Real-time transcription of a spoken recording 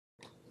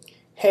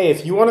Hey,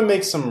 if you want to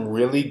make some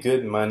really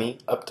good money,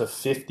 up to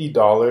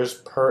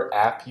 $50 per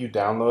app you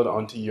download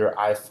onto your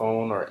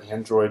iPhone or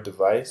Android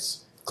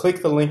device,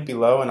 click the link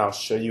below and I'll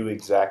show you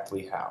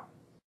exactly how.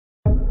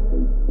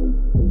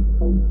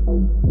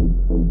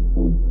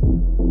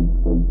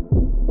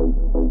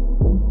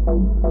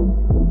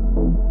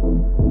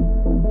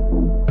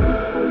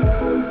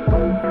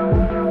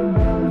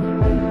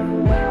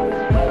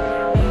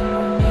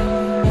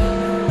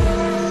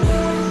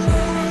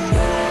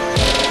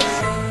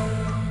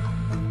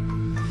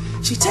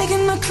 She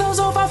taking the clothes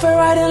off her,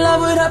 right in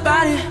love with her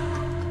body.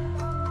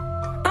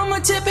 I'm a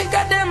typical,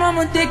 goddamn, I'm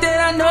addicted,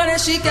 I know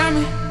that she got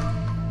me.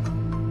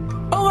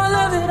 Oh, I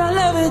love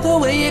it, the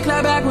way you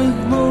clap back when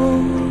you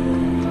move.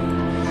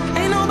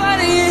 Ain't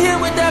nobody in here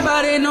with that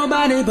body,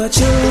 nobody but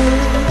you.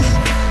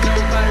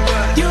 Nobody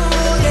but you,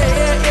 yeah,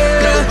 yeah,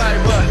 yeah. Nobody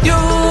but you,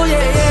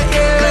 yeah, yeah,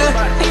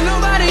 yeah. Ain't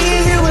nobody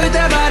in here with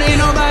that body,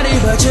 nobody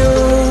but you.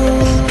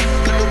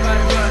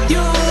 Nobody but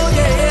you,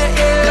 yeah, yeah,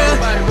 yeah.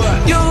 Nobody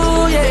but you,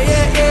 yeah,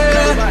 yeah,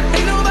 yeah.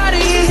 Ain't nobody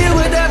in here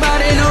with that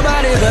body,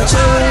 nobody but you.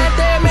 All that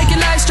there, make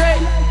your life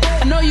straight.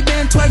 I know you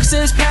been twerking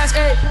since past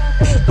 8.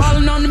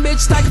 Falling on the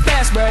bitches like a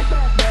fast break.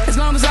 As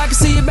long as I can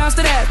see you bounce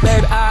to that,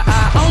 baby.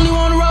 I only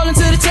wanna roll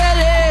into the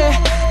telly.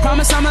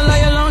 Promise I'ma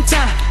love you a long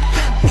time.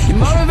 You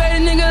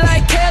motivated nigga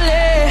like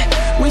Kelly.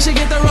 We should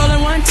get the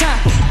rolling one time.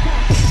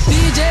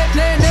 DJ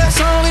played that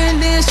song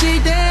and then she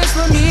danced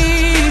for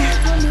me.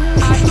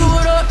 I threw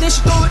it up, then she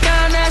threw it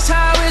down. That's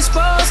how it's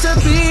supposed to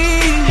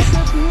be.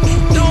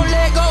 Don't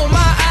let go of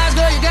my eyes,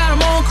 girl. You got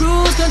 'em on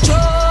cruise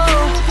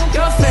control.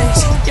 Your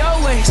face, your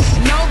waist,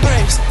 no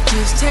brakes.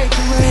 Just take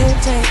away,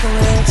 take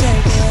away,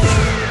 take away.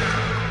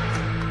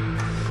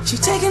 She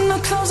taking the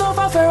clothes off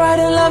her, right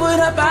in love with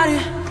her body.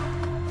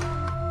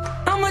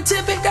 I'm a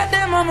typical,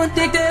 goddamn, I'm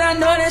addicted, I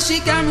know that she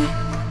got me.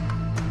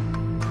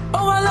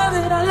 Oh, I love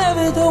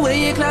it, the way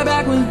you clap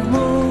back when you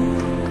move.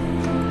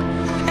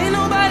 Ain't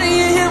nobody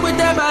in here with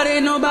that body,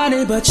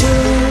 nobody but you.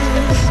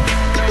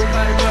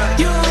 Nobody but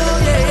you,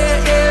 yeah,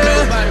 yeah, yeah.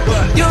 Nobody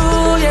but you,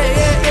 yeah,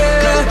 yeah,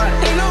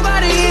 yeah. Ain't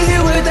nobody in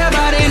here with that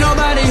body,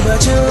 nobody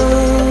but you.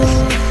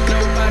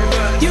 Nobody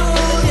but you,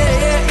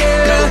 yeah, yeah,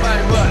 yeah.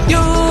 Nobody but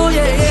you,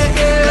 yeah, yeah,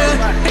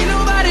 yeah. Ain't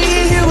nobody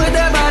in here with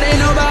that body,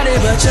 nobody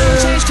but you.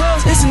 Change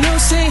clothes, it's a new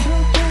scene.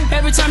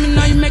 Every time you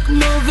know you make a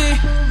movie.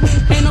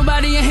 Ain't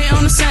nobody in here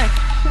on the same.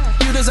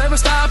 You deserve a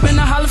star up in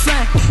the Hall of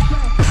Fame.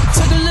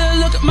 Took a little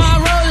look at my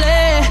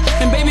Rolex,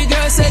 and baby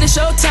girl said it's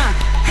showtime.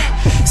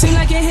 Seem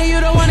like in here you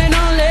the one and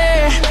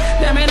only.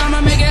 Damn it,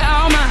 I'ma make it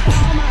all mine.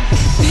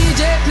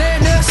 DJ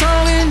played the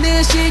song and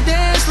then she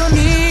danced for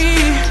me.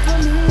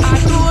 I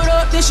threw it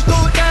up, then she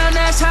threw it down.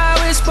 That's how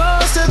it's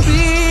supposed to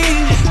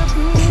be.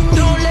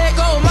 Don't let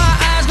go of my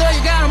eyes, girl.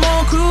 You got 'em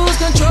on cruise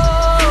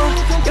control.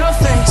 Your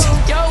face,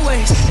 your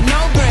waist, no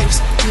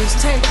brakes. Just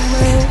take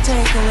away,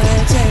 take away,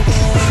 take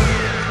away.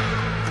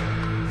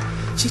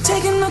 She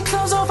taking the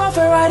clothes off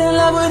her, right in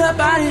love with her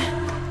body.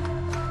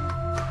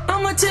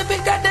 I'm a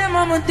typical, goddamn,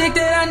 I'm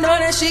addicted, I know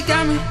that she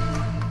got me.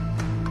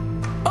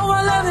 Oh,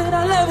 I love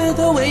it,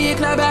 the way you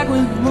clap back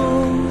when you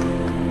move.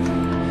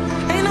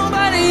 Ain't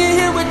nobody in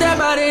here with that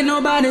body,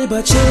 nobody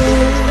but you.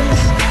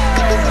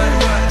 Nobody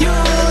but you,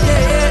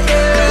 yeah, yeah,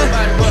 yeah.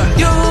 Nobody but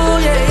you,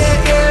 yeah,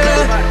 yeah,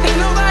 yeah. Ain't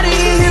nobody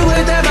in here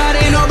with that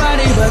body,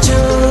 nobody but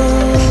you.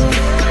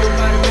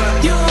 Nobody but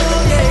you,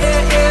 yeah,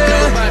 yeah, yeah.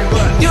 Nobody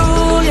but you,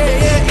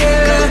 yeah, yeah,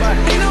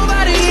 yeah. Ain't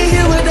nobody in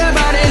here with that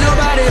body,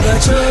 nobody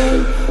but you.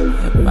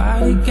 Your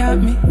body got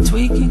me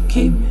tweaking,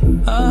 keep me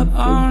up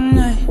all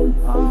night.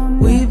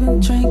 We've been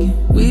drinking,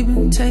 we've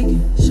been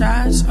taking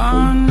shots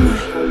all night.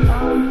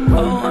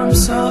 Oh, I'm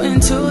so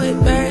into it,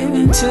 babe,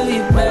 into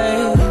you,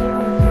 babe.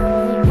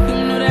 You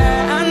know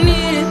that I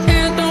need it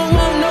and don't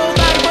want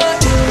nobody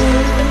but you.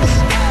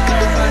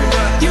 Nobody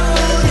but you,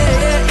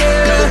 yeah, yeah,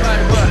 yeah.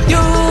 Nobody but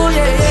you,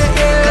 yeah, yeah,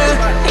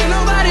 yeah. Ain't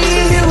nobody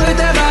in here with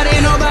that body,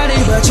 nobody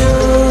but you.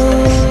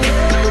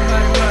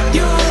 Nobody but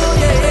you,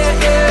 yeah,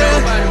 yeah, yeah.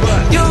 Nobody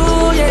but you,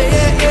 yeah,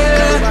 yeah,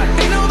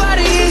 yeah. Ain't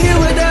nobody in here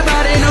with that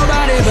body,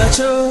 nobody but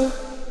you.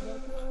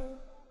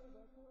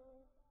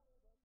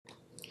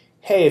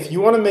 Hey, if you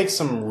want to make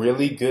some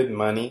really good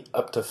money,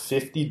 up to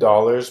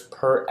 $50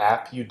 per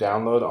app you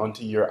download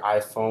onto your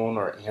iPhone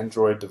or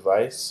Android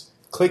device,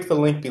 click the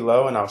link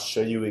below and I'll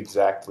show you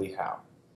exactly how.